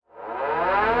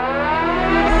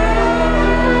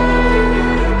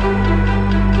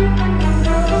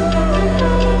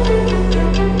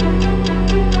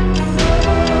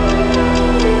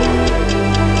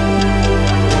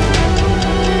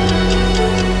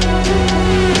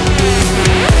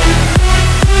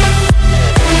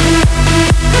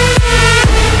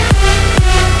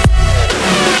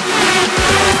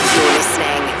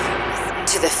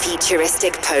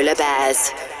Futuristic Polar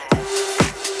Bears.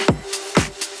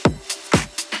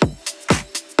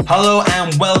 Hello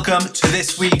and welcome to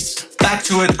this week's Back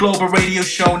to Earth Global Radio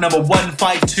Show number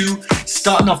 152.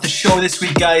 Starting off the show this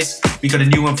week, guys, we got a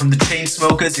new one from the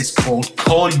Chainsmokers. It's called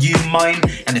Call You Mine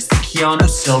and it's the Keanu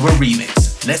Silver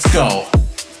remix. Let's go.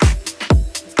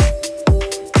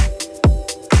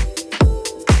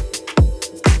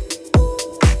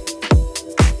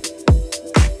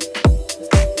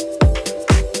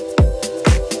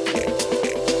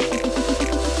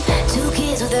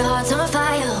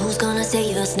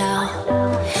 Now,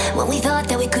 when we thought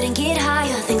that we couldn't get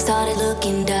higher, things started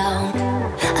looking down.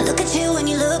 I look at you and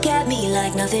you look at me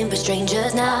like nothing but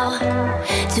strangers now.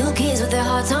 Two kids with their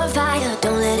hearts on fire,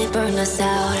 don't let it burn us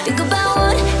out. Think about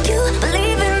what you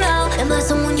believe in now. Am I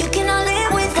someone you cannot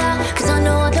live without? Cause I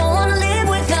know I don't wanna live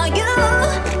without you.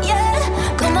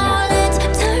 Yeah, come on, let's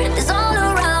turn this all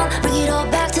around. Bring it all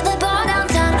back to the bar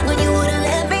downtown when you wouldn't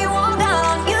let me walk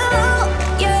out. You,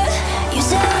 yeah, you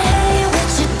said, hey,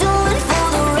 what you doing for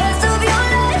the rest of your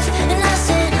life? And I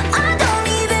said, I don't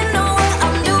even know what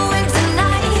I'm doing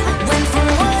tonight. Went from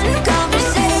one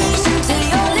conversation to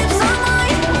your lips on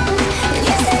mine. And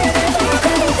you said, I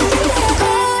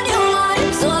called you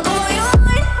mine, so I call you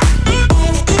mine.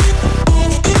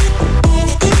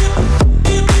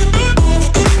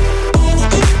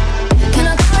 Can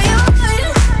I call you mine?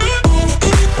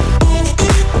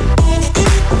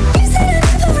 You said I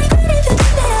never regret it, but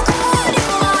then I called you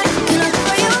mine.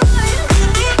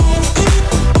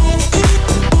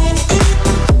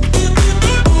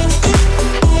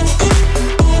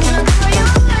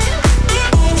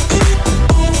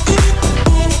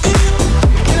 Can I call you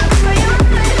mine?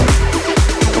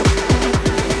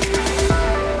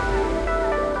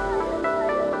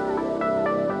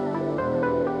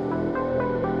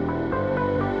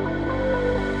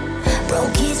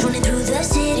 Broke kids running through the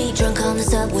city, drunk on the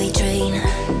subway train.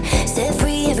 Set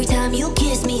free every time you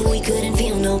kissed me, we couldn't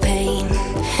feel no pain.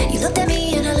 You looked at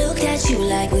me and I looked at you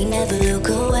like we never look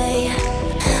away.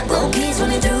 Broke kids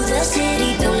running through the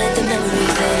city, don't let the memory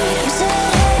fade. You said,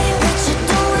 hey, what you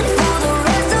doing for the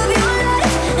rest of your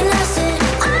life? And I said,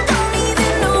 I don't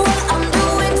even know what I'm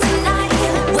doing tonight.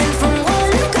 Went from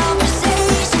one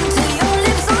conversation to your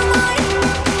lips on mine.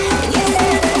 And you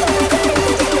said, I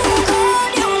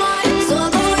called you mine, so I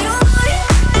call you mine.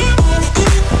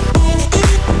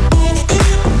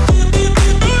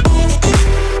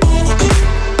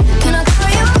 Can I call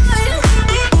you mine?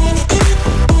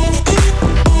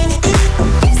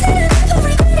 You said I never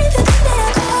regret it, but then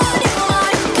I called you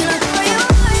mine. Can I call you mine? Can I call you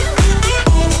mine?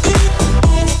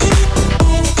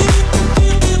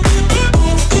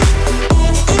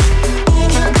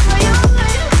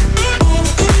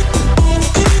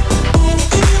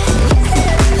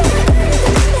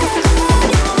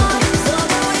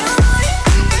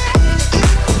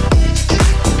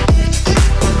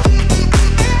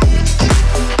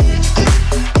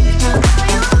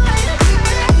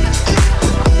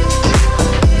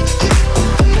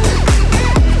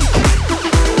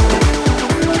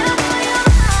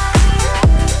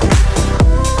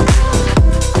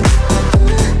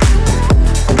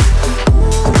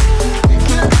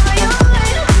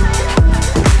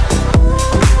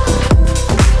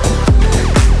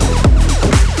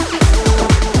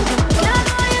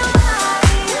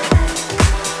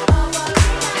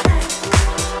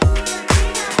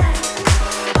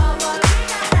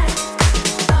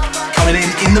 Coming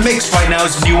in the mix right now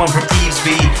is a new one from Eves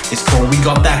V. It's called We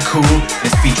Got That Cool.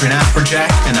 It's featuring Afrojack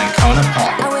and Icona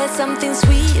Pop. I wear something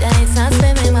sweet and it's not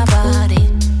spamming my body.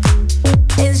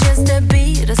 It's just a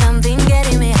beat or something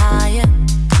getting me higher.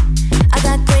 I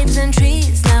got grapes and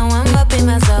trees, now I'm up in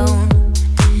my zone.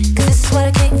 Cause this is what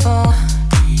I came for.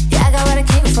 Yeah, I got what I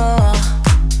came for.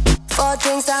 4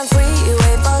 drinks, I'm free,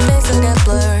 wait for things to get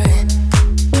blurry.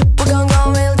 We're gon'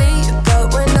 go real deep,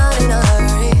 but we're not in a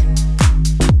hurry.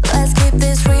 Let's keep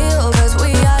this real, cause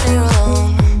we are here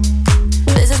alone.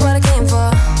 This is what I came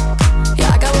for.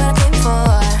 Yeah, I got what I came for.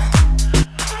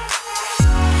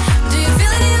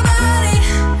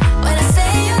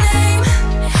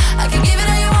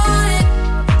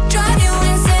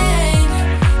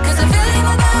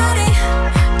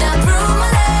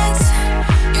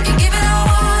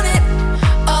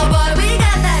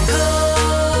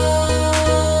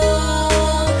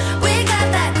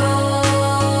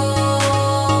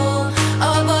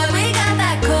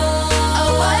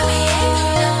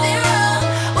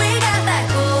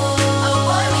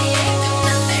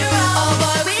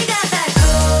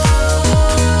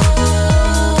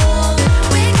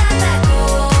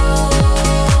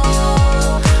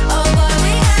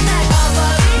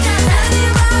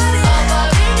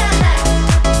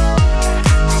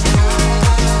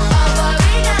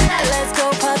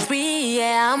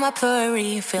 I'm up for a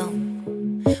refill.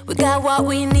 We got what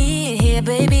we need here,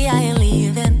 baby, I ain't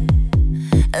leaving.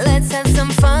 Let's have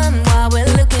some fun while we're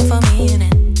looking for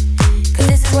meaning. Cause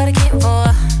this is what I came for.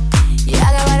 Yeah,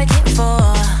 I got what I came for.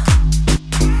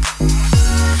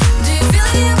 Do you feel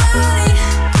it in your body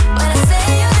when I say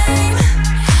your name?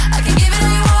 I can give it all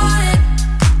you want it,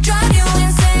 drive you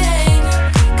insane.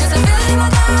 Cause I feel it in my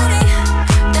body,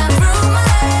 down through my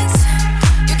legs.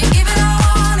 You can give it all I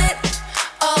want it.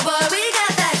 Oh boy, we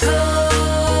got that cold.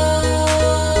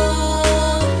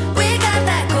 We got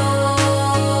that cold.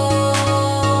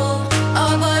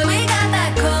 Oh boy, we got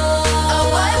that cold. Oh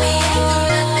boy, we ain't do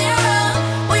nothing wrong.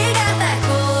 We got that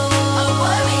cold. Oh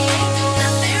boy, we ain't do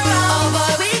nothing wrong. Oh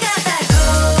boy, we got that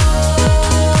cold.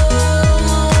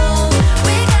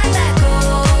 We got that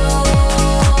cold.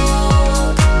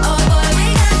 Oh boy, we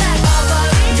got that. Oh boy,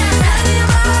 we got that in your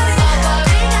body. Oh boy,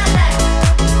 we got that.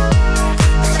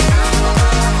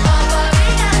 Oh boy, we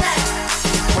got that.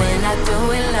 We're not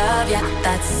doing love, yeah,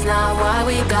 that's not why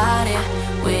we got it.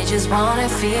 We just wanna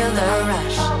feel the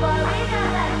rush.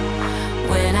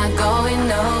 We're not going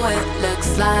nowhere,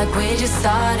 looks like we just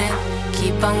started.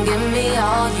 Keep on giving me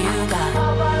all you got.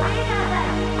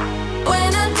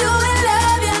 We're not doing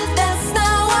love, yeah, that's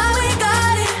not why we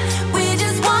got it. We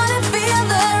just wanna feel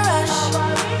the rush.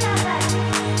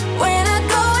 We're not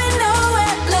going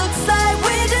nowhere, looks like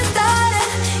we just started.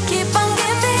 Keep on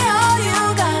giving me all you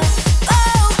got.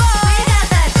 Oh boy, we got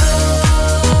that cold.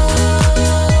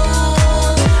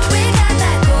 We got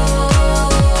that cold.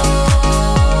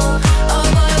 Oh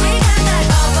boy, we got that.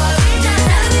 Oh boy, we got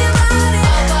that in your body.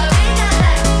 Oh boy, we got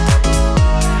that.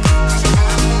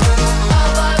 Oh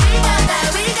boy, we got that.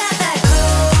 We got that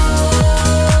cold.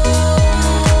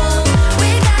 We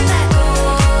got that cold.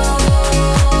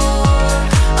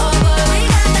 Oh boy, we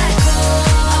got that cold.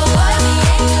 Oh boy, we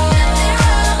ain't do nothing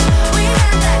wrong. We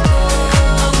got that cold.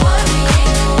 Oh boy, we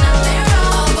ain't do nothing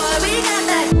wrong. Oh boy, we got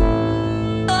that.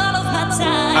 All of my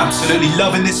time. Absolutely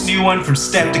loving this new one from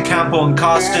Steph DeCampo and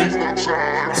Carsten.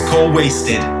 It's called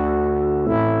Wasted.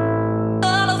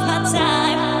 All of my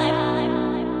time.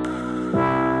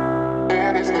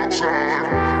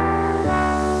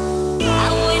 I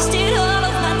wasted all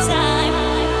of my time.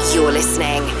 You're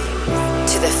listening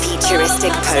to the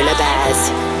Futuristic Polar Bears.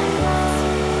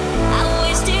 I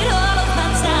wasted all of my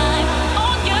time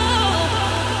on you.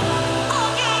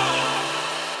 On you.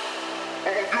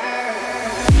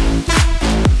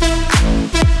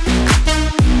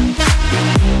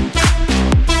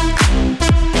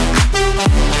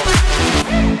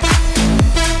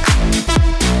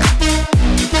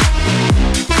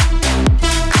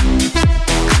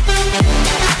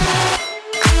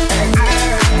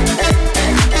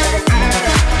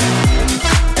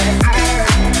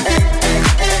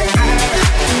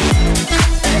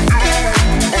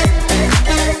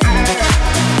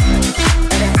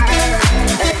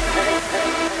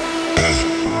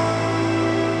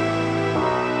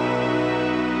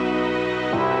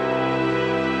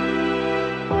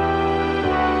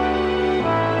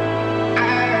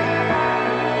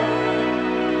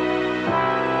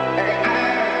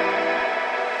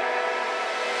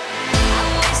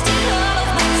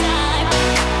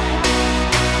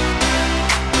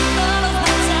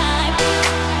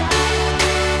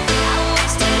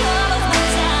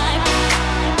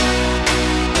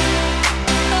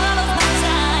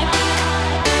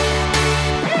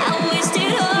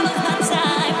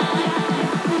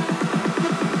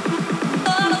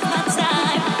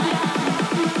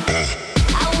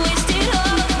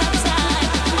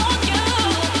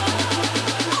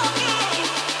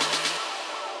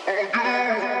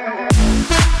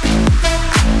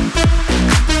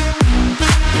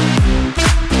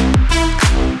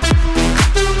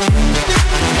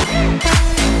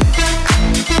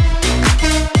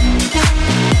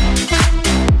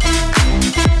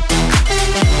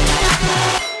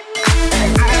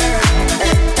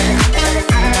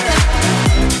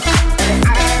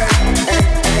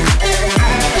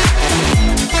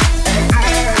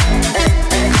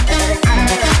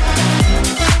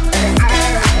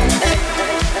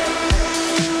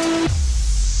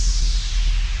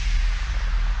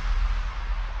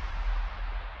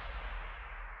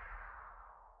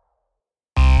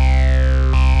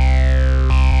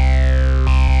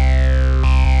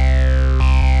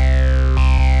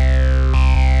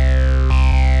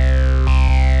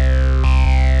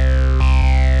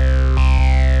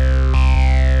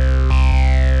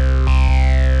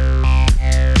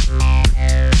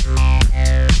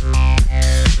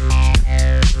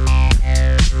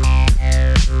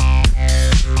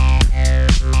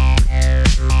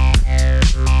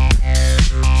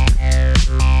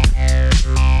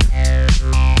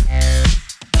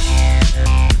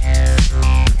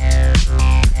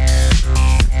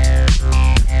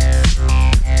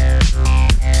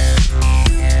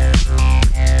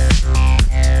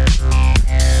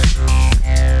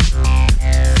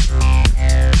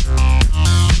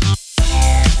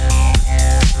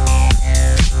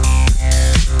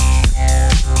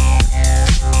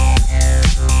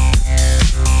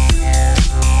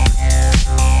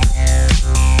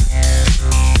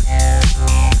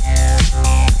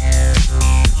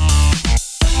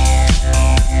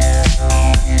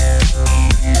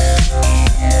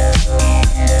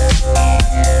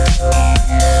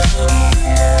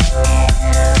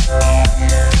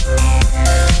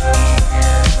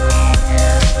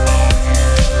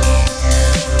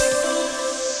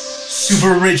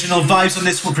 super original vibes on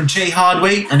this one from Jay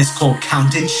Hardway, and it's called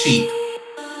Counting Sheep.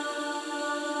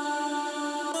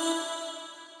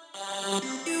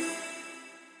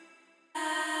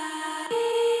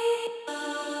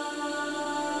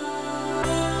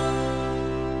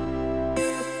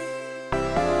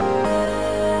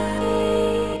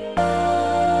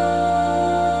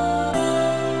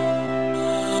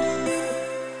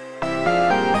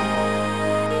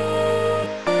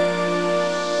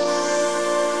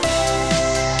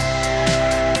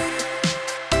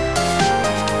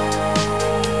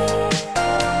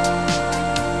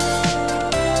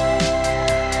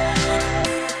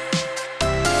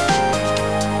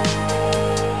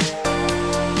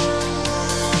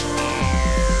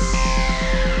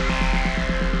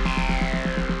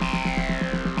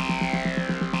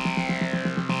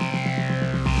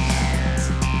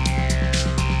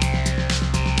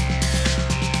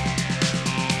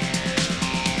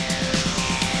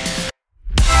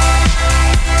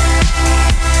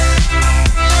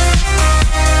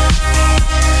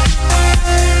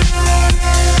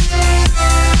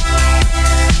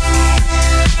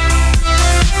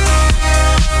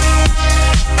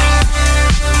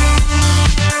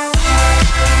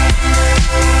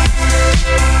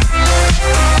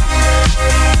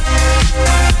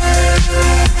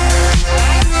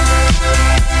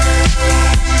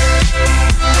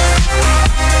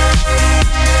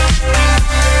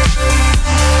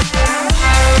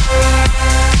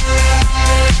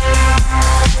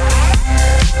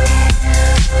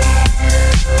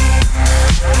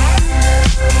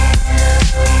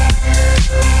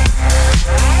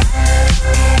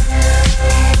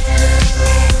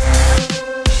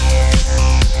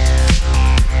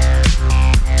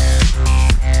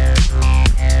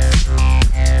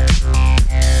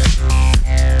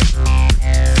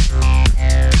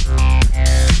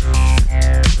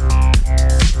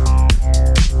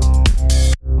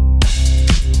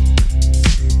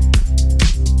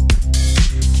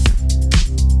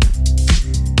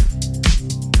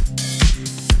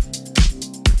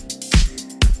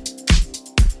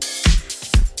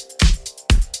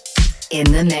 In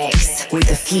the mix with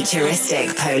the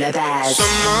futuristic polar bears.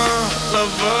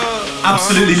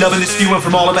 Absolutely loving this new one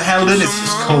from Oliver Heldon.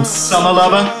 It's called Summer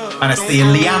Lover, and it's the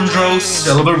Leandro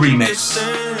Silva remix.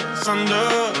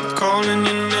 Calling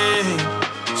your name,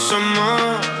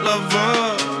 summer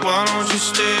lover, why don't you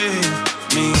stay?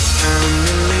 Me and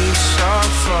the leaves are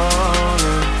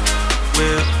falling,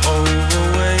 we're over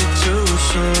way too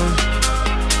soon.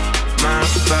 My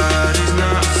body's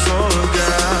not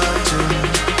forgotten.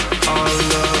 Our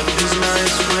love is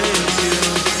nice with you.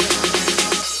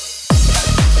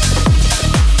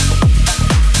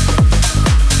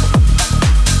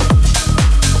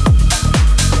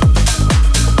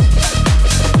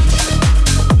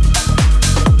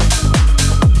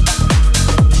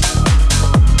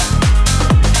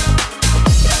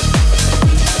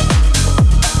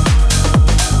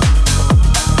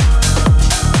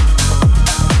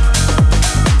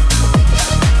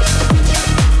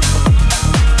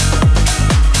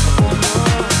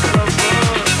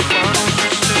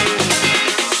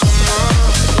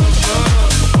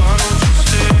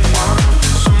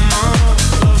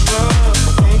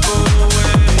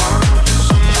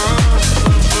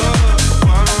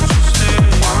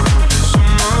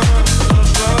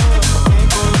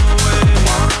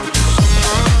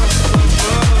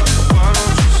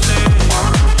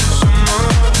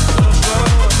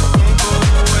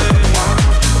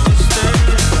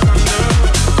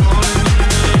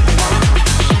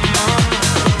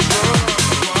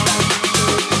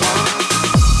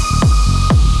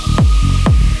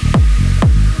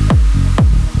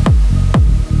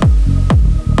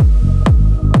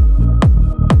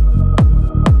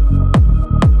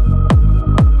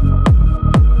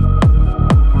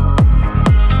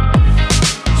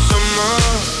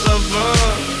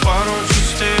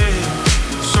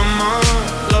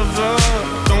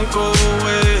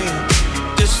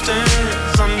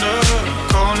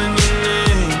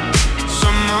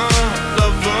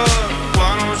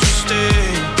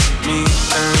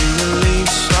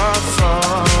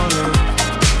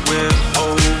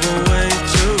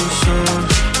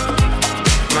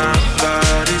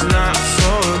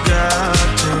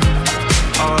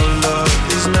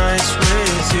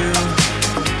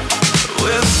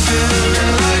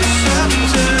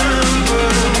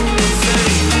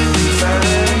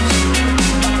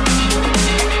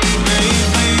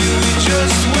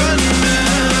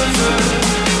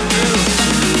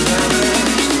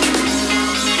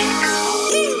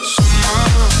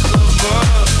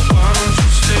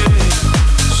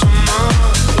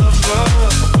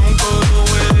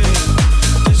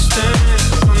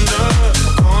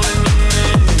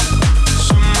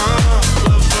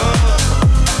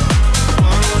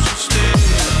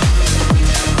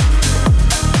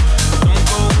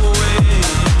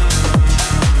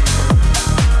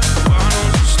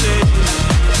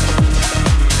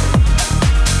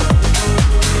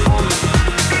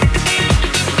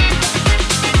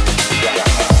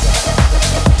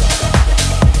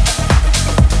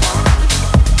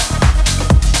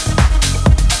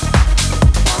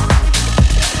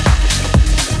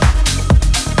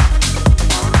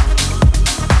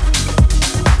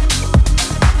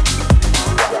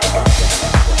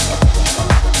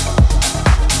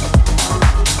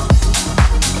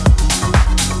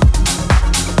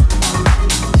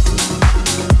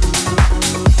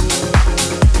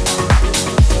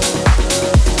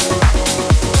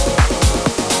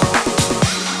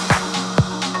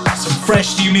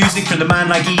 fresh new music from the man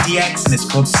like EDX, and it's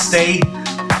called Stay.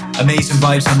 Amazing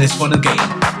vibes on this one again.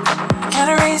 Can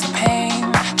I raise the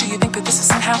pain? Do you think that this is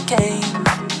somehow game?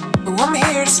 But I'm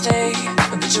here to stay,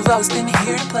 but you've always been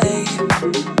here to play.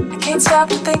 I can't stop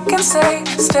to think and say,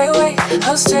 stay away,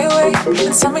 oh stay away.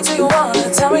 And tell me do you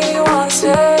wanna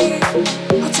stay?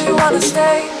 Or do you wanna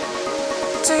stay?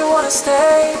 Do you wanna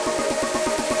stay?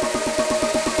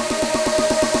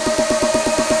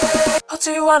 Or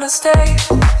do you wanna stay?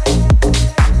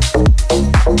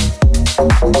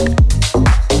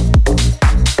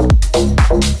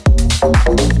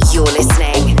 You're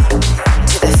listening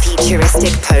to the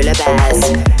Futuristic Polar Bears.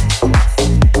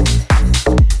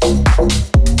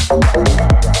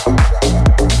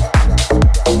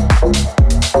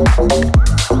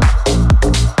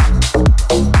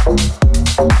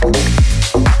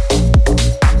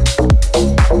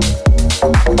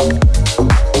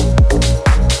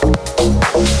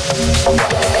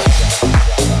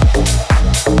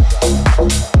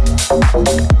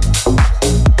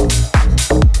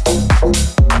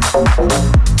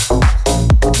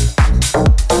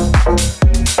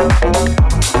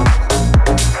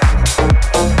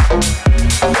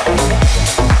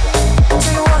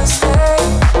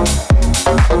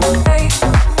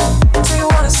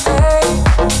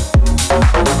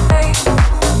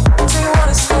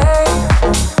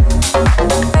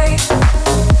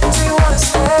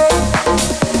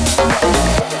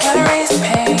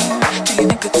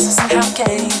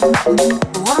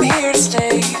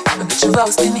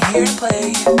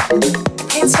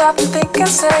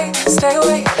 Stay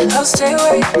away, oh stay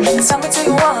away. And tell me do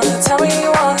you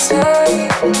wanna stay?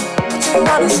 Do you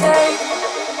wanna stay?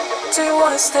 Do you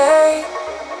wanna stay?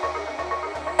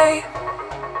 Hey,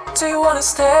 do you wanna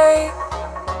stay?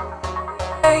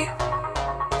 Hey,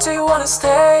 do you wanna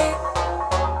stay?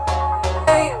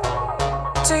 Hey,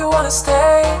 do you wanna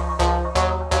stay?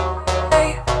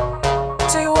 Hey,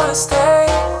 do you wanna stay?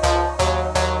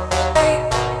 Hey,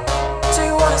 do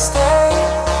you wanna stay?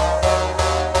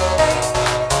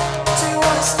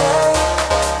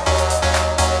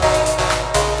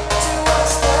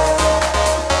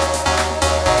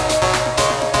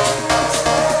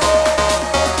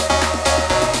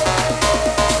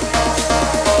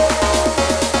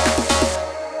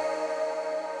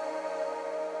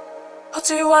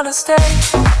 Do you wanna stay?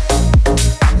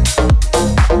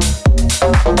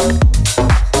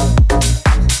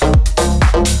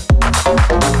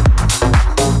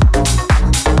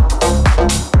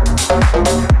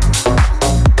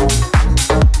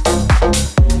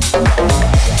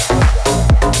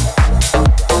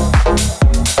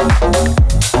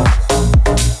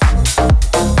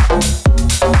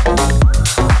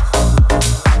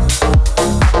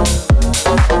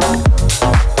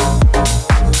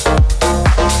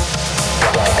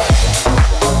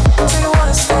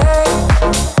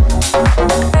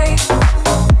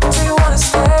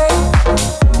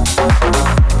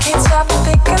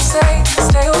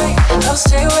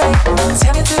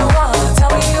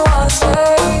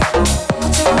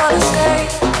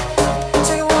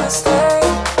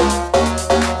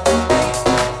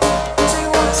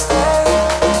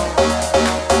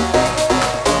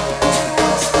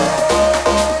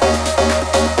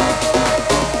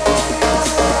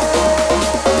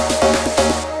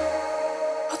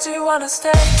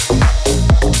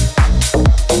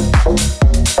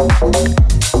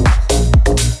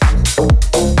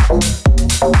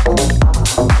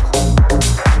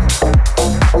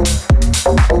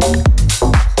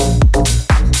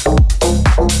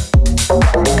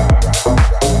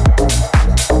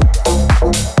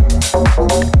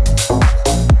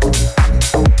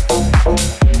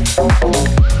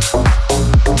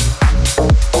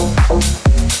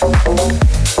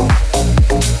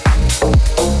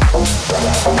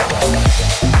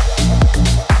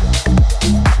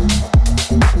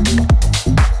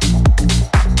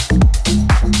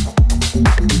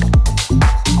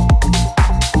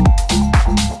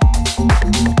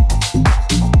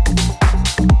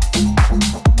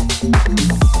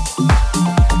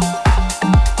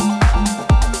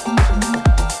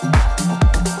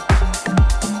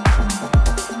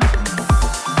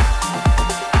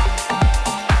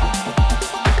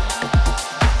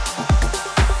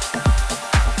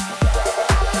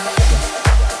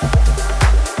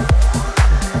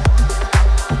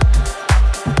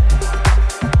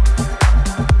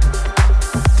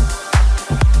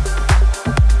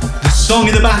 Song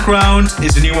in the background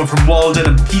is a new one from Walden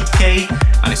and Pete K,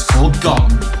 and it's called Gone.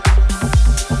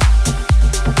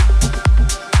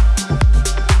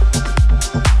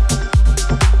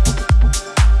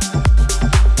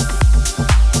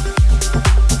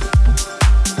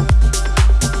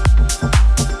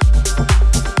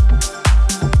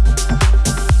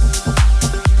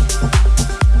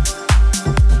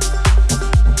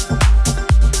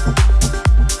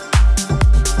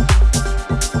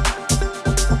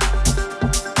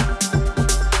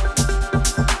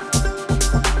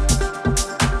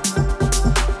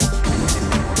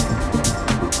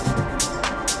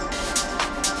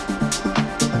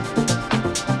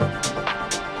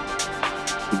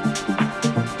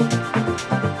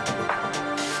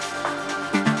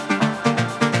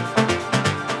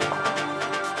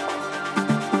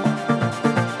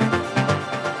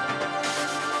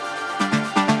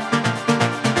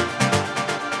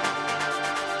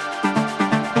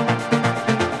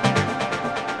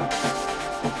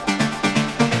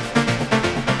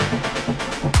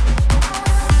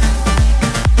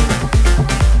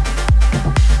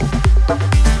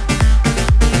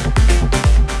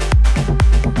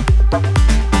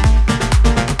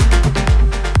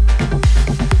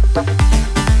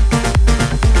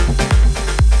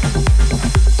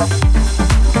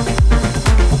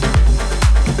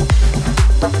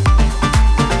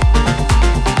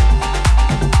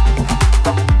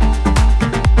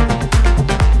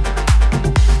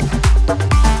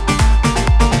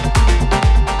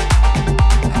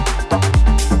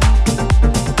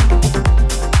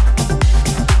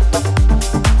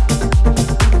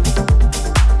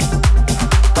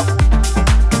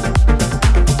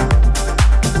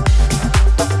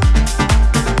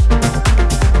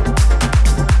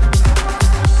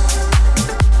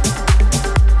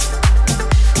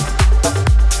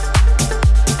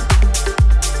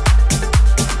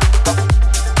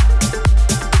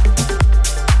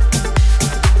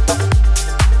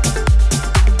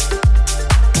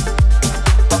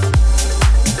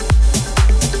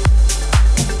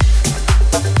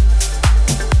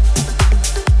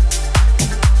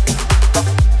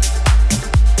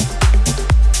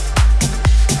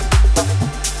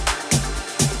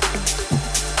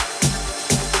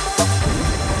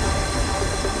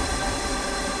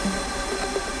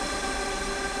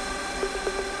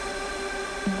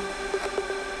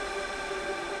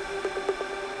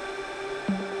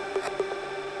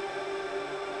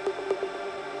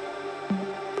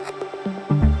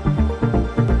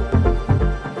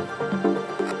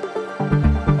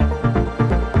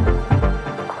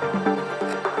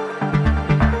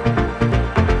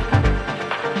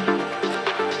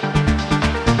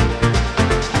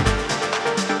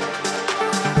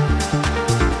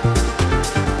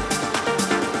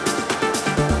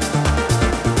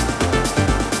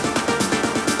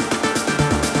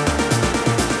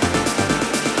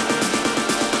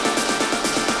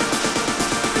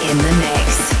 in the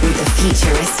mix with the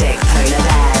futuristic polar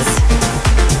bears.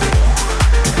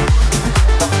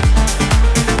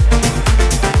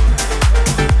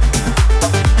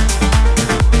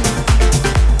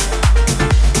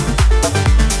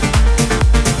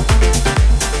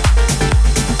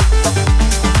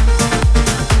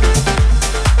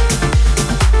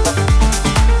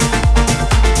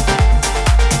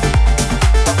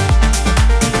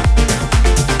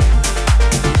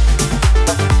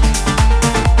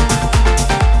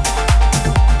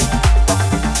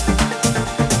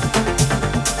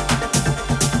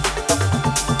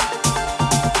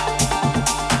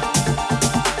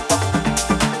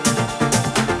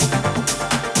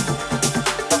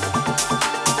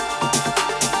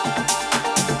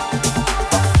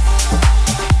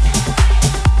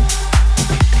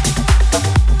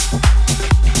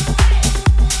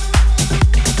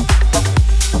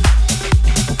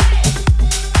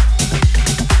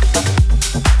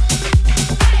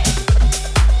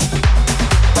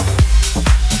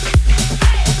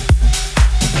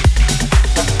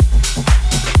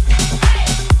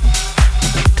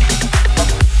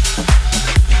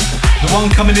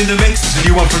 Coming in the mix is a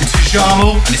new one from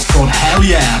Tujamo, and it's called Hell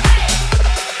Yeah.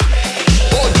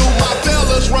 Or do my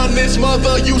fellas run this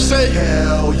mother, you say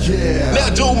hell yeah. Now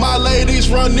do my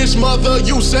ladies run this mother,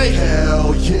 you say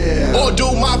hell yeah. Or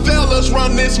do my fellas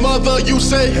run this mother, you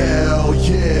say hell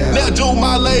yeah. Now do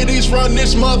my ladies run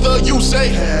this mother, you say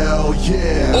hell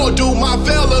yeah. Or do my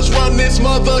fellas run this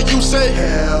mother, you say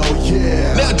hell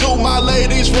yeah. Now do my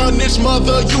ladies run this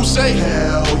mother, you say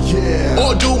hell yeah.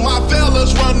 Or do my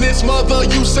fellas run this mother,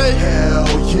 you say hell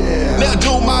yeah. Now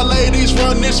do my ladies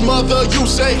run this mother, you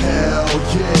say hell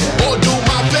yeah. Or do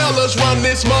my fellas run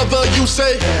this mother, you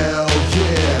say hell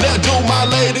yeah. Now do my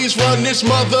ladies run this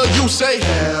mother, you say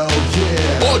hell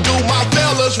yeah. Or do my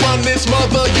fellas run this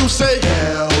mother, you say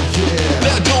hell yeah.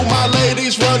 Now do my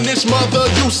ladies run this mother,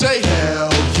 you say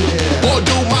hell yeah. Or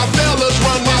do my fellas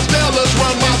run my fellas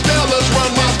run my fellas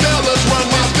run my fellas run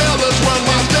my fellas run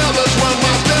my fellas run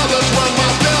my fellas run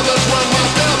my fellas run my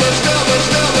fellas fellas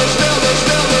fellas fellas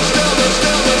fellas fellas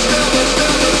fellas fellas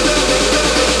fellas.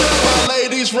 My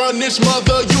ladies run this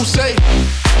mother, you say.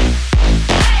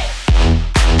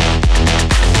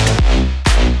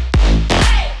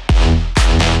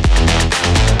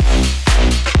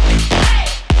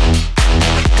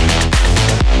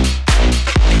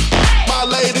 My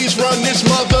ladies run this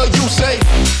mother, you say.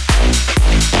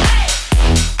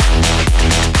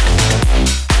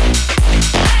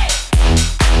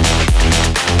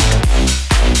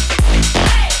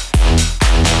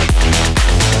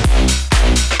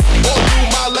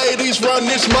 Run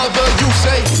this mother, you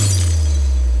say.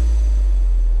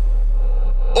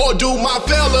 Or do my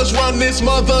fellas run this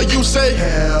mother, you say.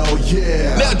 Hell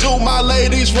yeah. Now do my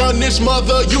ladies run this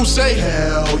mother, you say.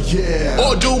 Hell yeah.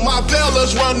 Or do my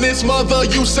fellas run this mother,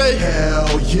 you say.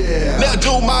 Hell yeah. Now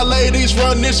do my ladies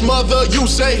run this mother, you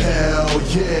say. Hell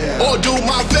yeah. Or do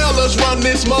my fellas run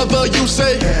this mother, you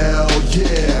say. Hell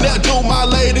yeah. Now do my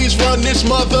ladies run this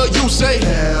mother, you say.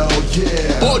 Hell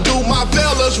yeah. Or do my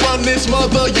fellas run this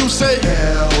mother, you say.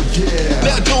 Hell yeah.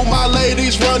 Now do my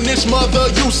ladies run this mother,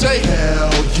 you say. Hell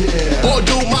yeah. Or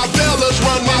do my fellas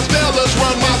run my fellas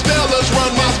run my fellas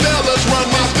run my fellas run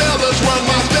my fellas run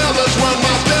my fellas run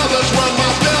my fellas run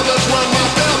my fellas run my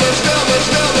fellas fellas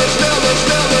fellas fellas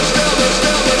fellas fellas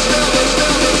fellas fellas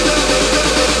fellas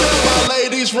fellas. My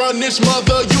ladies run this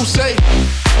mother, you say.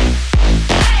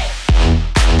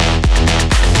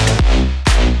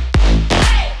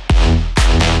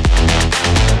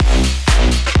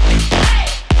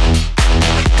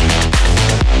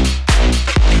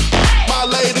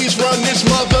 Run this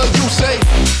mother, you say.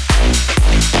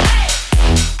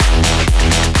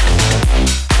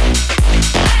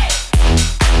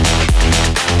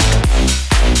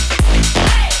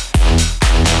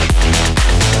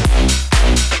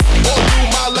 Or do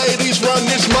my ladies run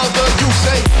this mother, you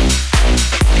say.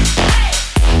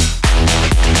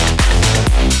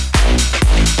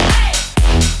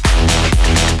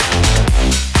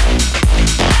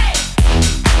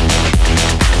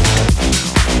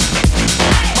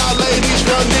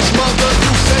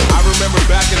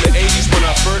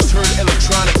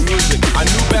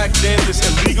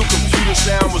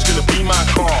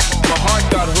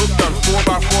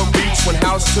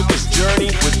 Took this journey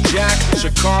with Jack,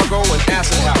 Chicago, and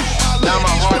Acid House. Now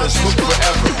my heart is hooked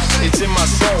forever. It's in my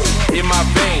soul, in my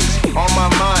veins, on my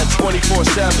mind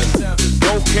 24/7.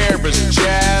 Don't care if it's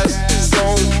jazz,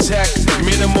 soul, tech,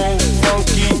 minimal,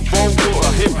 funky, vocal,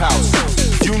 or hip house.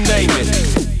 You name it.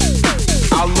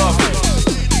 I love it.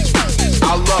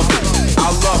 I love it.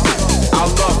 I love it. I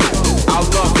love it. I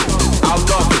love it. I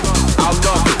love it. I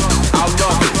love it.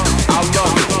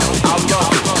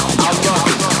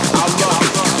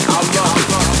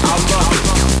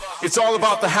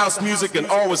 about the house music and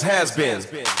always has been.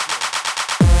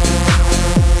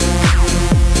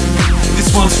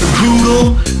 This one's from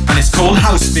Brutal, and it's called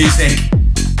House Music.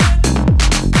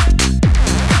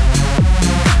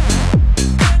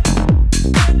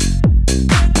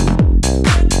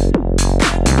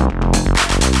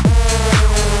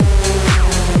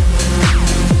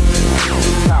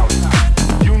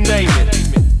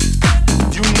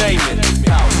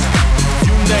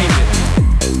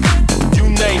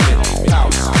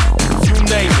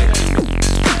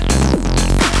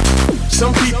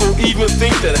 Some people even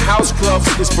think that house clubs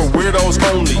is for weirdos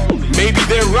only. Maybe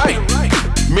they're right.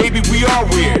 Maybe we are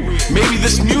weird. Maybe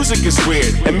this music is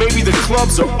weird. And maybe the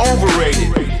clubs are overrated.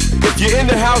 If you're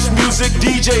into house music,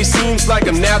 DJ seems like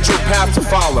a natural path to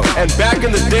follow. And back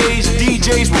in the days,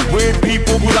 DJs were weird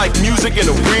people who like music in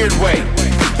a weird way.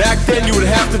 Back then you would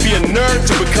have to be a nerd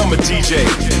to become a DJ.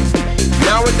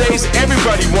 Nowadays,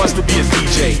 everybody wants to be a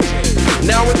DJ.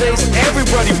 Nowadays,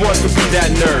 everybody wants to be that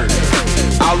nerd.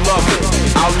 I love it,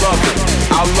 I love it,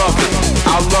 I love it,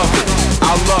 I love it,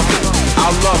 I love it,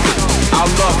 I love it,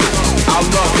 I love it, I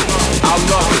love it,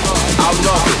 I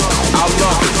love it, I love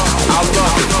it, I love it, I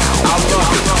love it,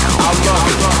 I love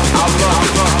it,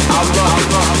 I love it, I love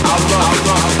it,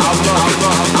 I love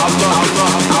it, I love it,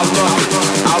 I love it,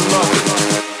 I love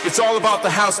it. It's all about the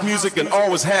house music and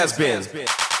always has been.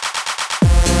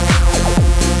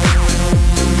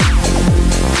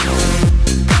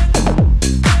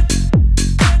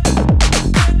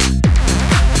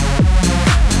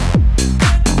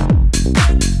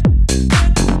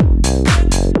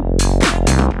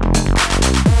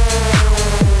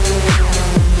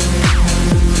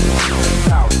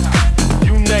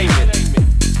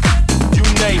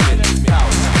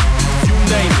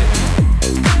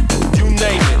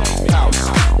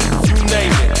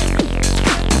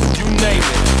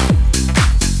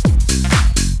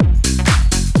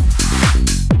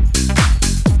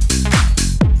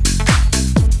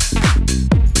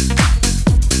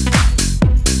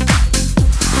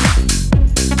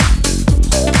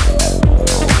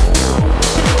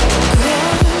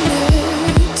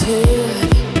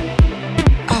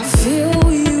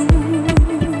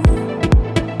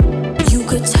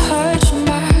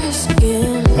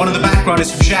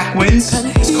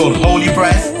 It's called Hold Your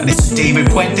Breath, and it's David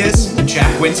Puentes and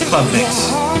Jack Wynn's Club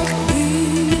Mix.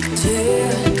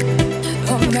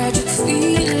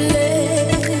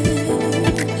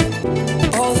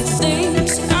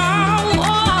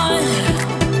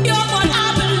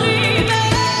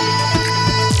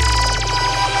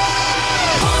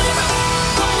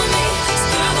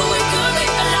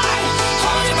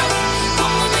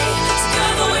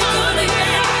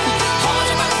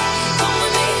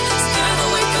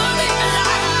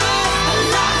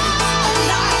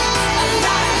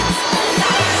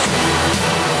 Alive.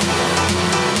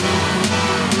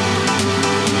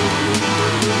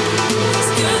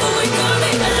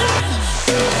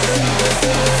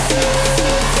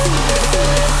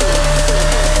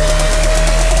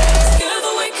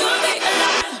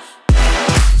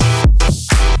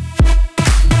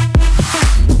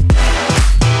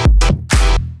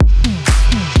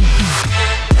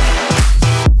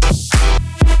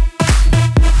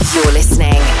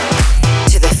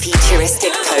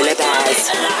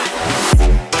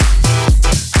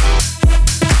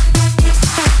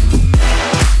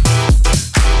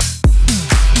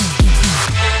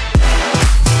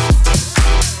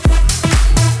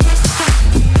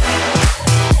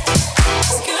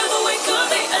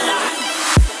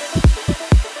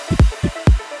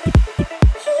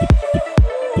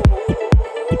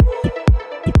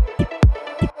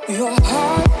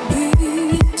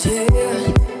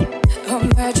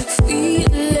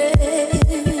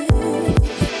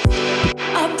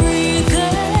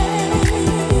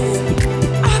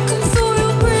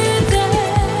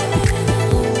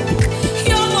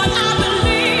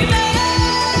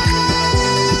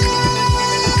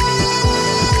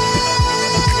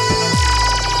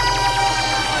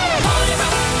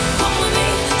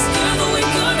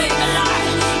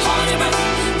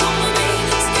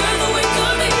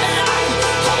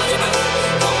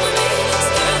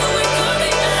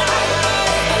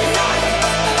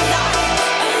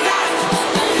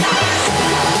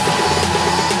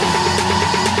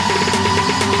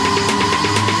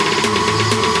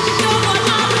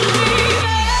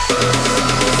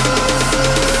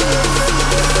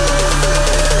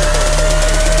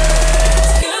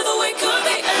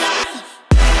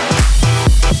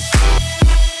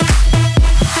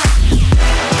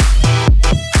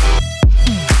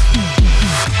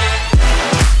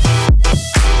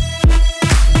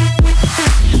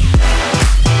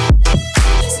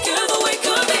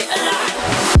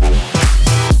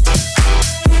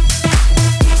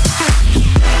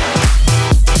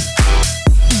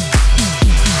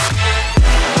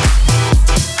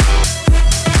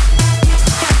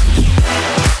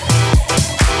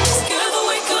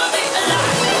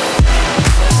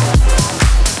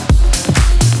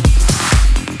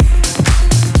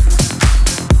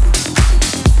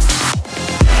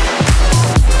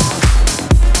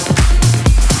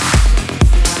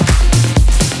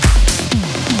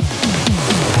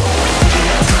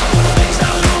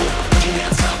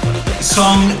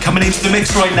 song coming into the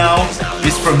mix right now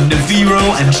is from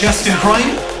Naviro and Justin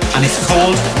Prime, and it's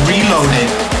called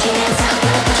Reloaded.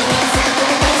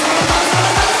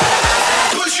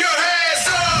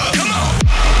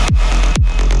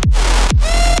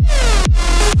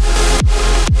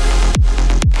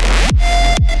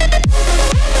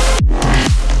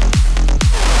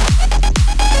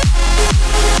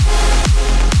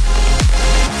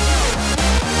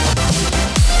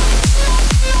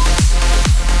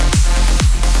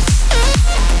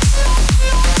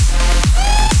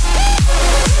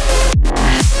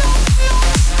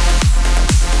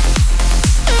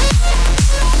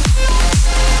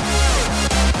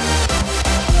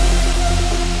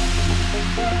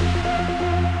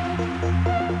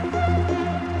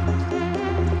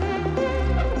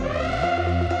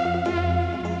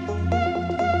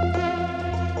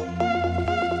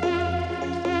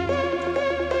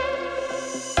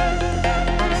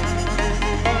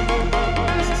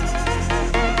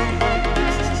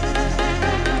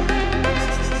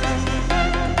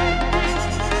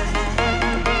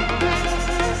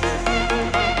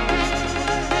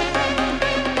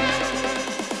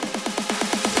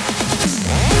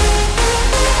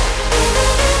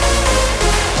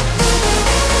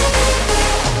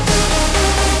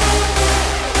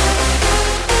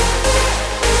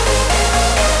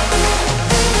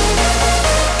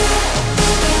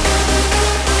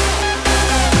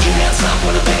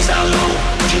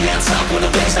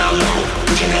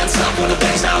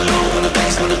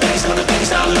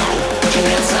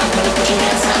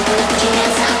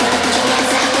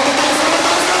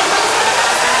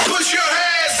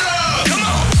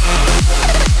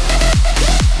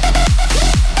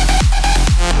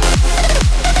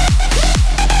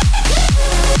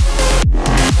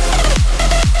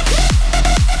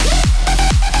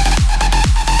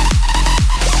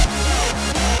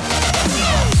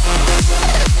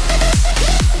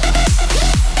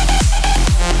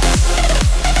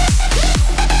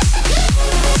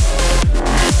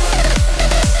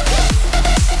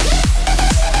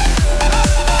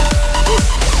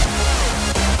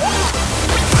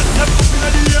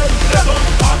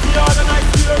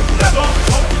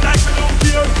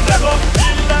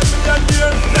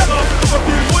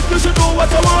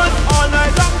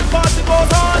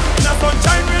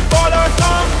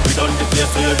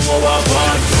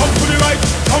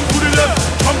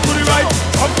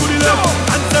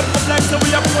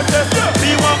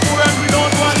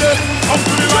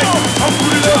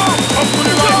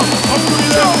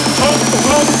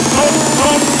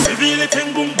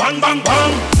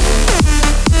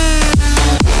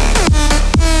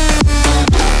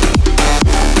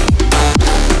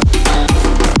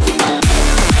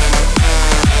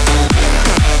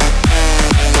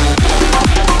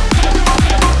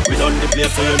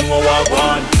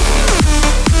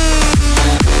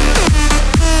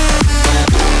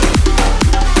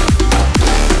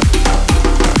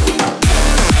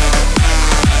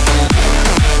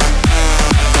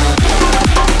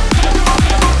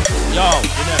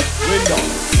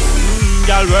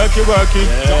 Worky,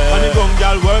 jump on the gun,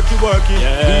 girl, worky.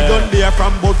 We done there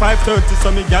from about 5:30, so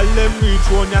me gal them reach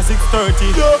home at 6:30.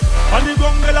 On the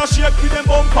gun, girl, a shake with them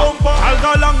bumper. I'll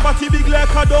go long, body big like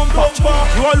a dumper.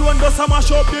 You alone does a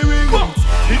mash up the ring.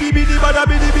 Biddy bada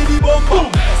biddy bumper.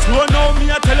 So now me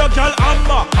a tell your girl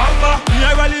Amber. Me a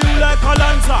rally you like a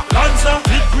lancer.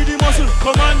 Big with the muscle,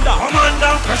 commander.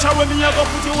 Pressure when me a go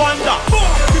put you under.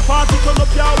 The party turn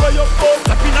up your way up.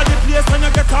 Step in at the place and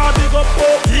you get a big up.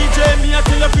 DJ me a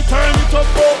tell you fi turn it up.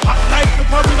 Hot like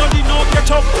pepper, we no need no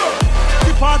ketchup.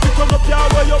 The party turn up your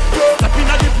way up. Step in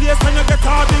at the place and you get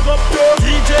a big up.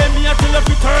 DJ me a tell you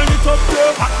fi turn it up.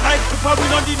 Hot like pepper, we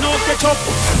no need no ketchup.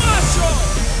 Mash up.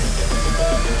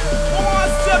 I want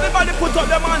to see everybody put up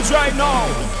their hands right now.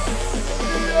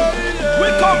 We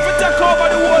come to take over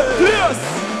the whole place.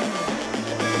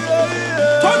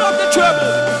 Turn up the treble.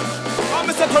 I'm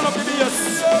Mr. Turn up the bass.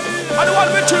 I don't want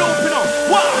to be chill up, you know.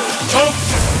 Wow. Jump.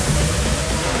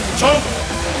 Jump.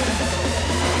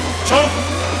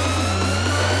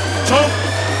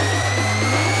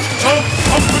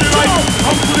 Up to the right,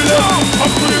 up to the left,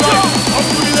 up to the right, up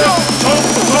to the left. Jump.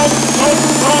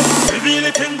 Reveal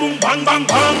it and boom, bang, bang,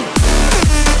 bang.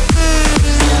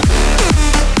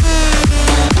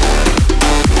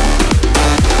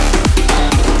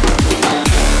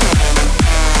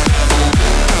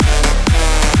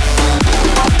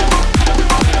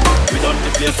 We done the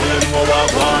place so you know what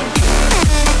I want.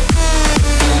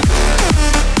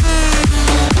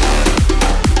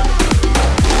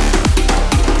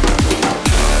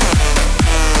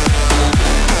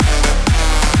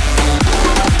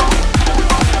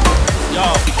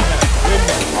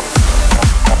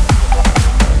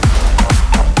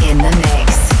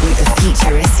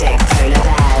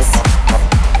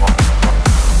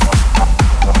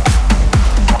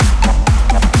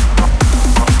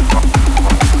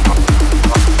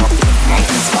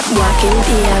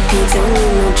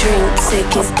 drink, sick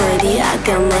as buddy. I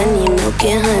got money, milk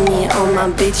and honey. All my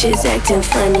bitches acting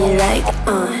funny like,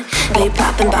 they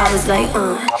popping bottles like,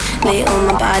 they on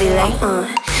my body like,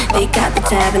 they got the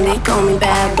tab and they call me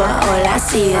bad, but all I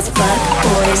see is fuck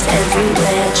boys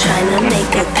everywhere trying to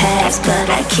make a pass, but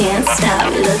I can't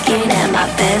stop looking at my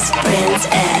best friend's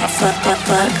ass. Fuck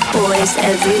boys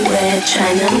everywhere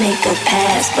trying to make a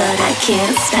pass, but I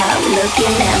can't stop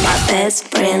looking at my best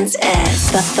friend's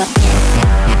ass. Fuck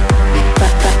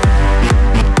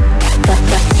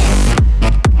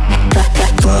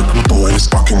boys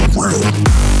fucking real.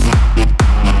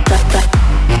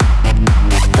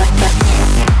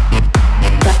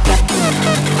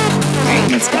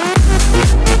 Let's go.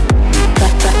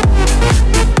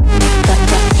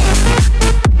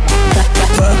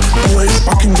 Fuck boys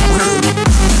fucking real.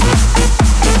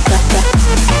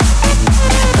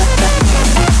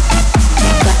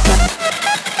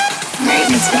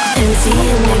 Empty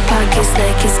in their pockets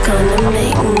like it's gonna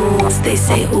make moves. They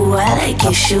say, ooh, I like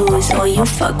your shoes. Or you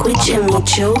fuck with Jimmy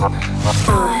Choo.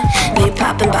 They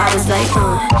popping bottles like,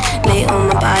 they on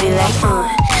my body like,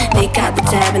 they got the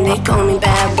tab and they call me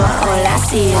bad, but all I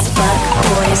see is fuck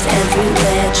boys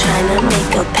everywhere trying to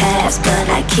make a pass, but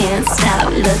I can't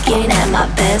stop looking at my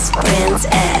best friend's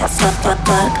ass. Fuck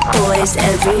boys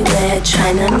everywhere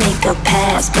trying to make a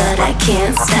pass, but I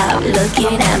can't stop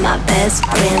looking at my best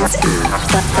friend's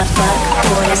ass. Fuck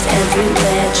boys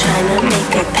everywhere trying to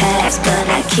make a pass, but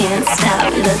I can't stop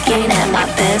looking at my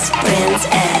best friend's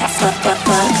ass. Fuck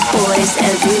boys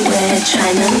everywhere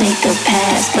trying to make a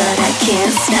pass, but I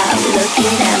can't stop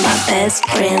looking at my best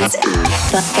friend's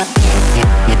ass.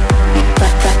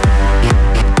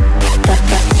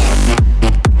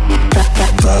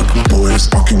 Fuck boys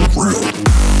fucking real.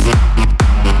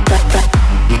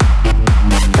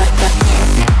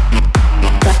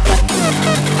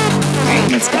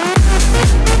 Let's go.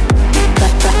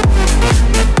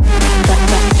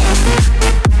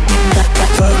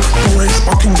 Fuck boys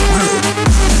fucking real.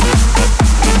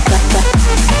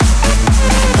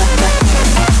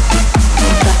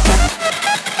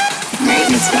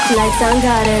 Lights on,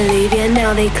 gotta leave, yeah,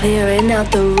 now they clearing out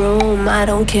the room. I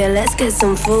don't care, let's get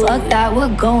some food. Fuck that,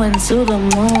 we're going to the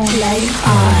moon. Like,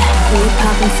 we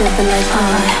poppin', sippin' like,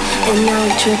 and now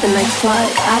we trippin' like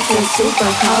fuck. I feel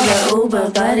super, call the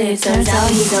Uber, but it turns out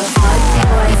he's a fuck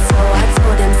boy. So I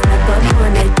told him step up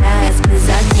on that gas, cause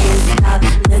I can't stop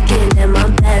looking at my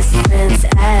best friend's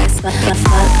ass. Fuck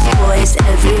boys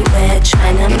everywhere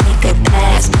trying to make a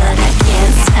pass, but I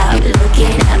can't stop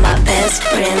looking at my best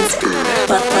friend's ass.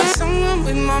 Someone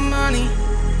with my money,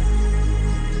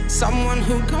 someone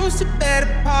who goes to bed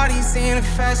at parties in a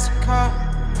fast car.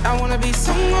 I wanna be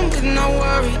someone with no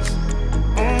worries,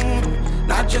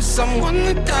 not just someone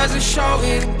that doesn't show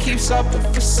it, keeps up a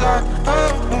facade.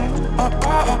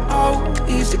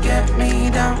 He used to get me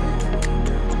down,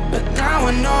 but now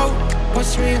I know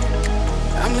what's real.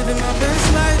 I'm living my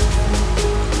best life.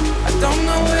 I don't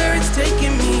know where it's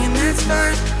taking me, and that's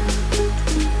fine.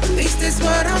 At least it's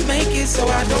what I make it, so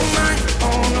I don't mind.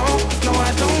 Oh no, no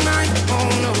I don't mind. Oh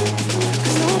no,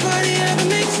 'cause nobody ever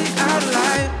makes it out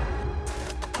alive.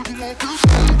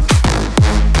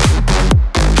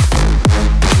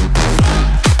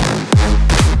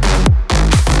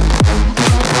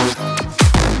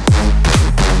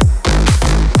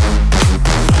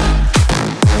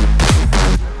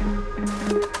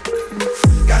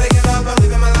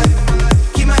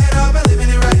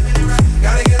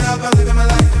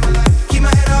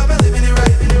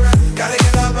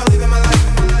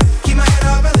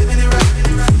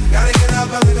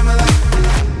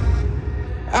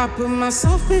 Put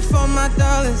myself before my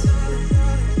dollars,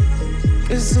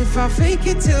 'cause if I fake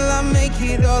it till I make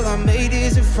it, all I made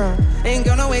is a front. Ain't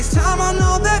gonna waste time on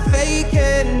all that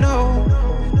faking, no.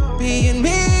 Being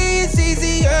me is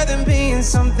easier than being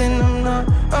something I'm not.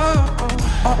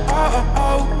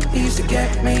 He used to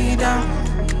get me down,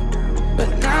 but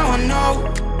now I know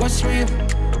what's real.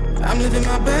 I'm living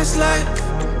my best life.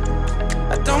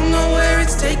 I don't know where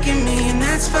it's taking me, and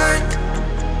that's fine.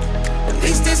 At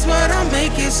least it's what I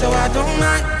make it, so I don't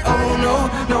mind. Oh no,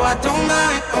 no I don't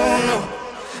mind. Oh no,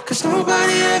 'cause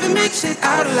nobody ever makes it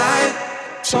out alive.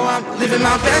 So I'm living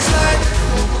my best life.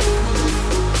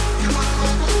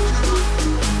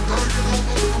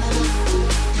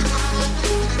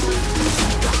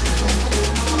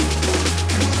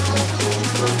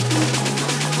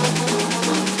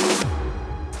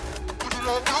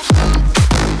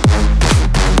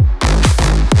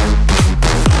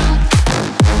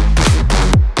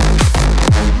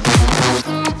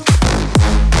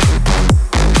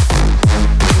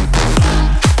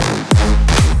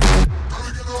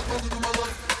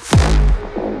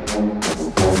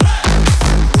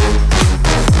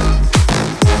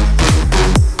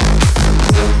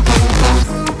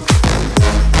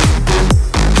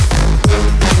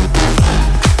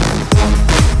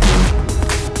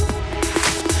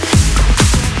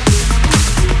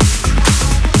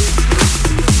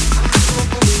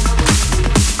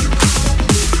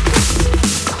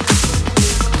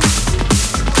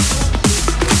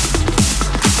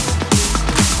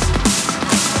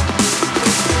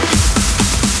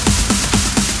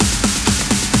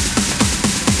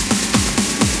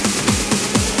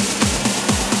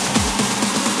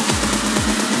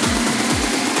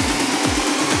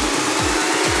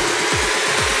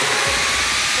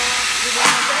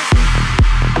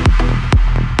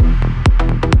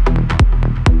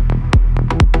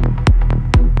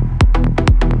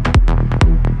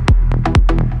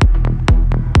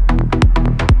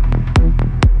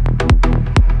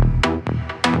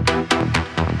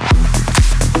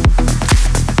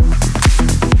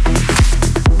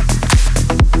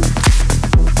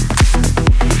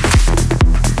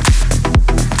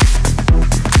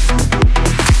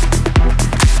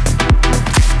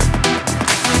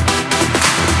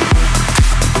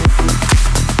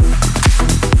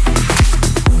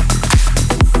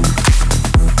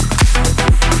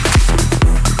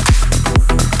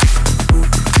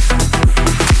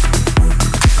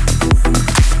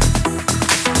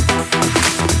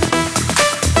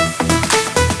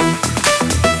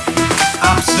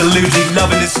 absolutely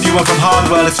loving this new one from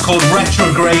Hardwell. It's called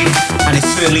Retrograde, and it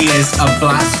certainly is a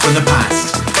blast from the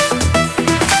past.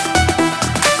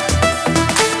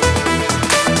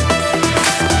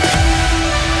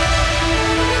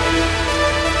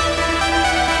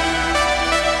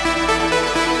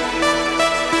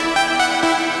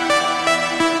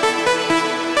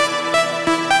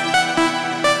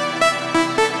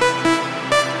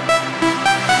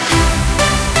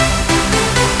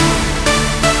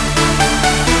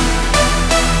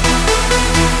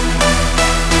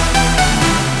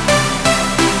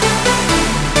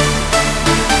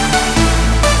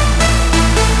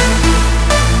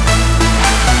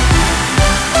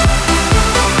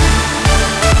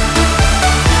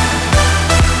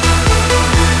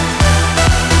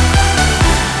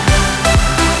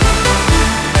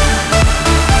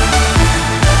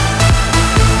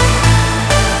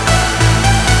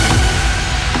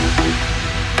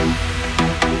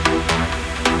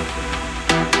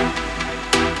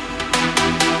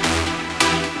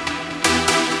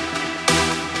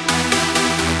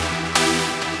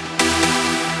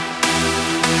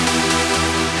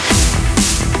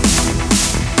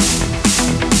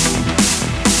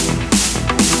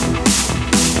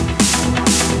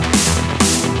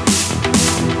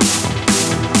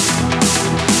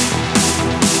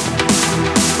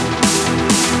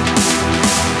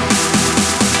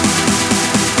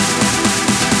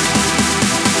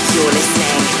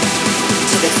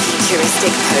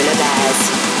 Futuristic Polar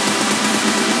Bears.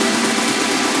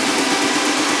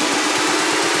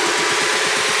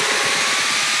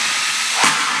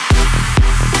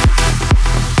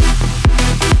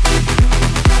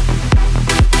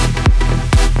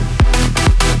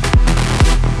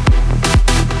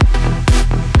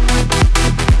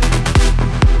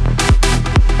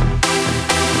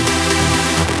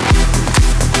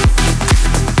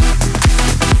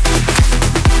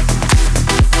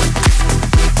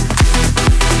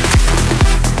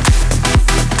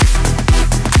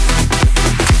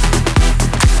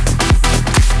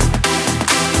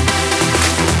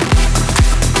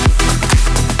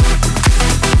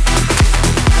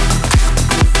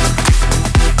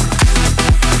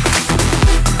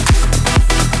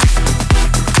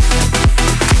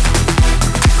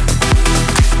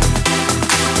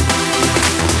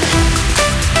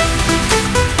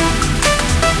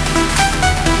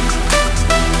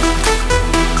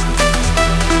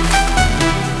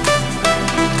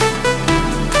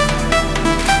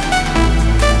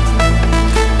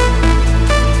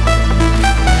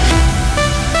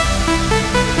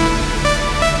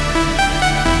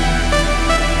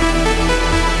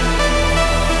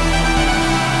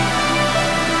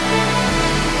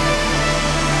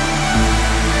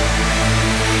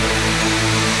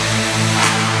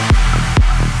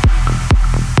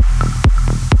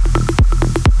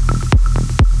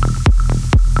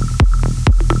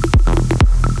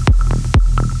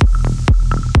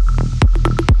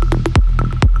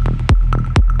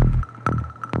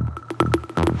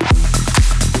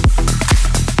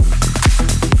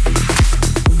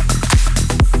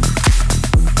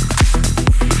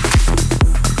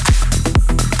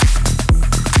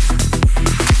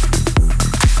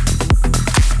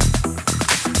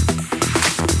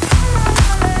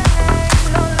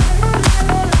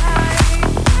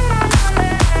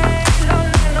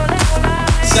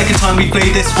 Second time we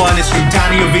played this one is from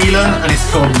Danny Avila and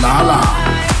it's called La La. La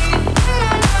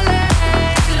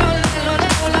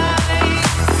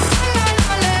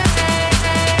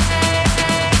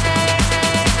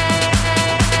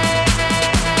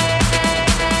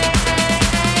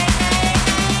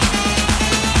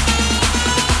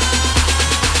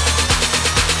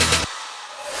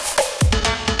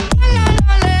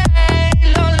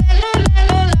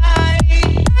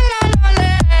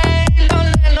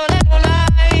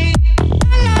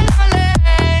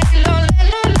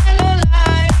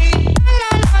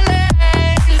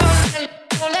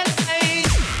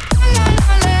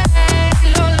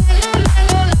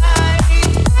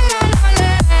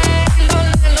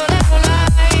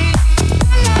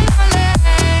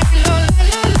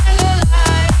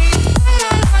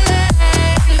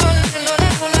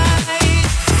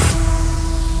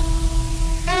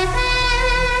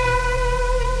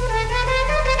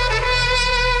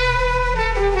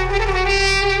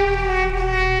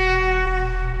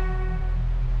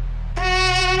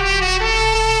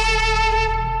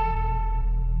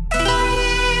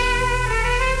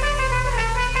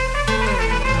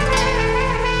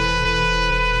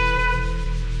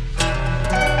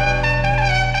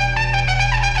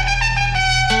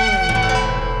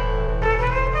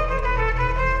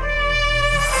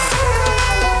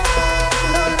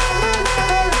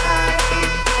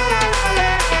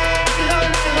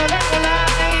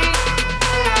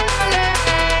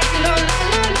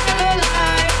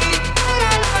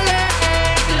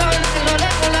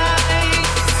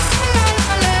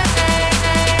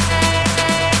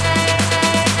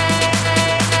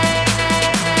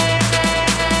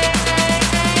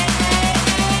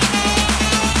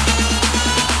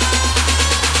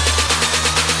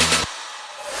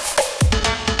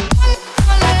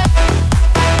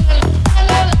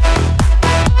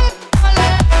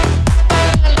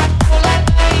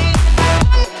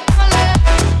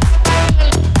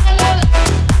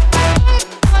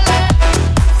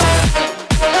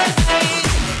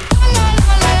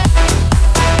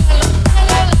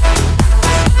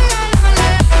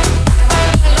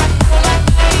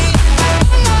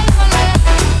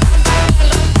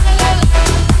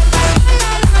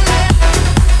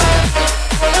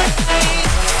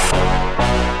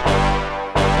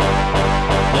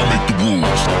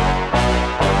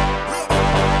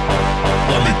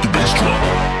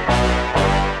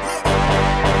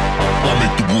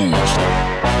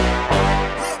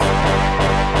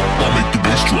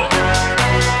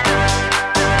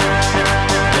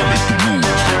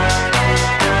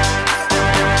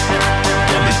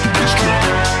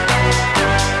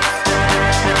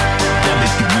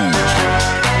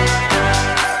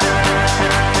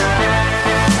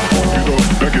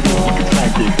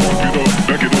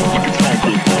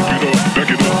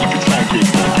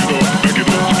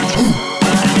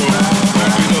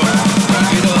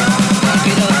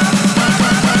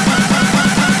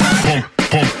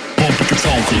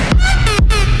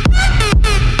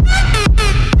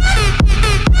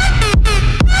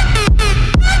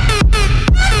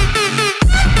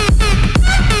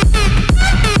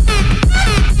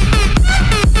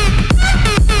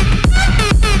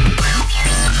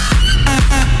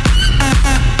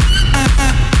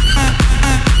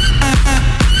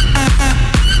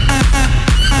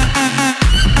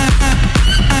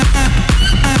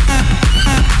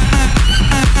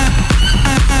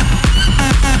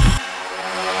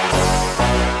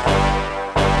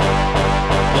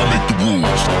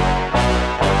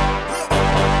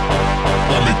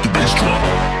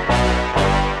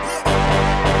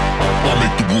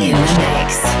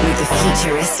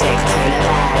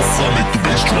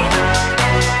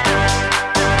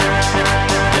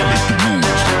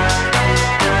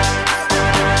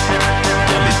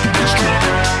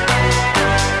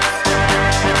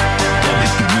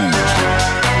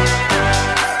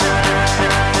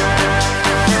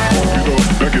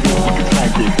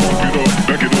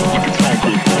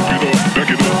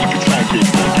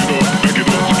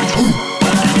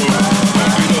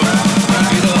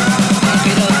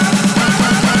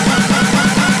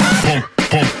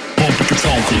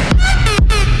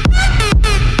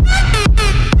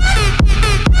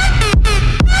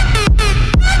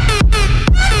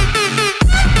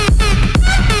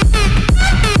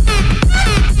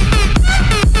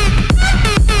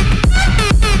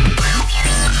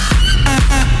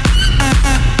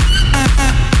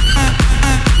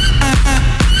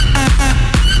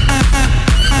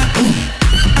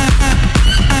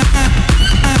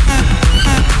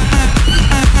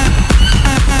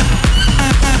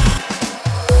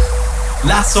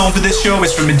Last song for this show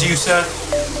is from Medusa,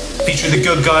 featuring the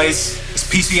Good Guys. It's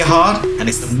Piece of Your Heart, and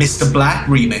it's the Mr. Black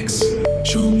remix.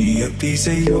 Show me a piece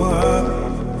of your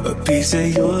heart, a piece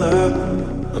of your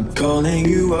love. I'm calling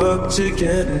you up to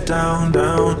get down,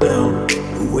 down, down.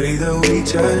 The way that we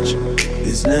touch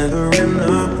is never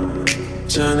enough.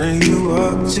 Turning you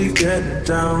up to get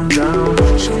down, down.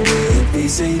 Show me a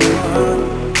piece of your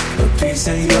heart, a piece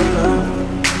of your love.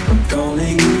 I'm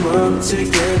calling you up to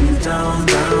get down,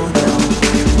 down, down.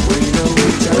 The way that we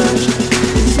touch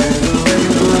is never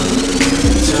enough.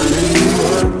 Turning you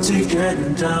up to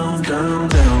get down, down,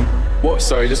 down. What?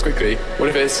 Sorry, just quickly. What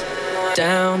if it's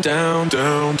down, down,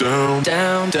 down, down,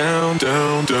 down, down,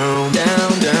 down, down, down,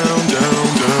 down,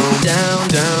 down, down, down,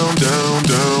 down, down,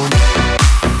 down.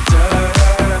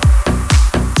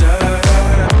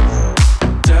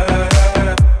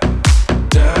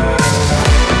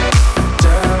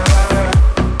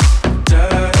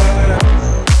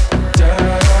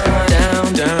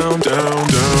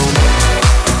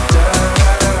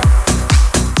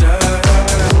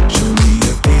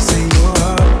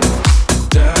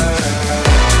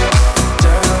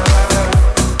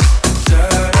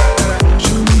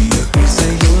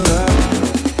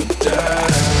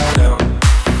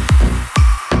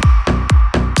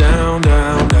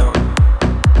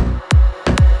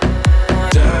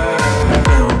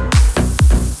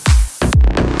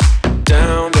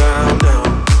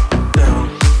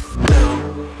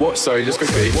 Sorry, just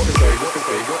quickly. Show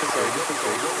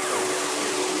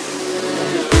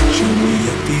me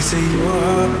a piece of your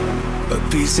heart, a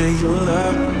piece of your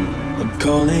love. I'm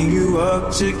calling you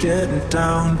up to get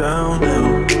down, down,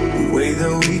 down. The way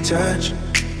that we touch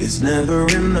is never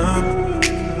enough.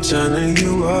 Turning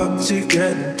you up to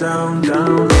get down,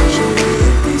 down. Show me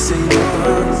a piece of your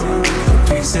heart,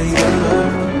 a piece of your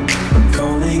love. I'm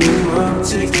calling you up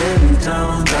to get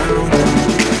down, down, down.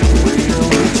 The way that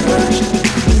we touch.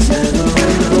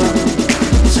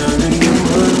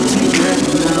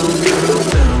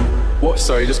 What?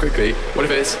 Sorry, just quickly. What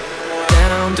if it's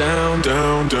down, down,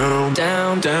 down, down,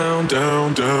 down, down,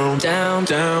 down, down, down, down,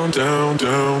 down, down,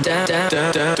 down, down,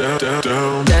 down, down, down,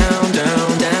 down, down.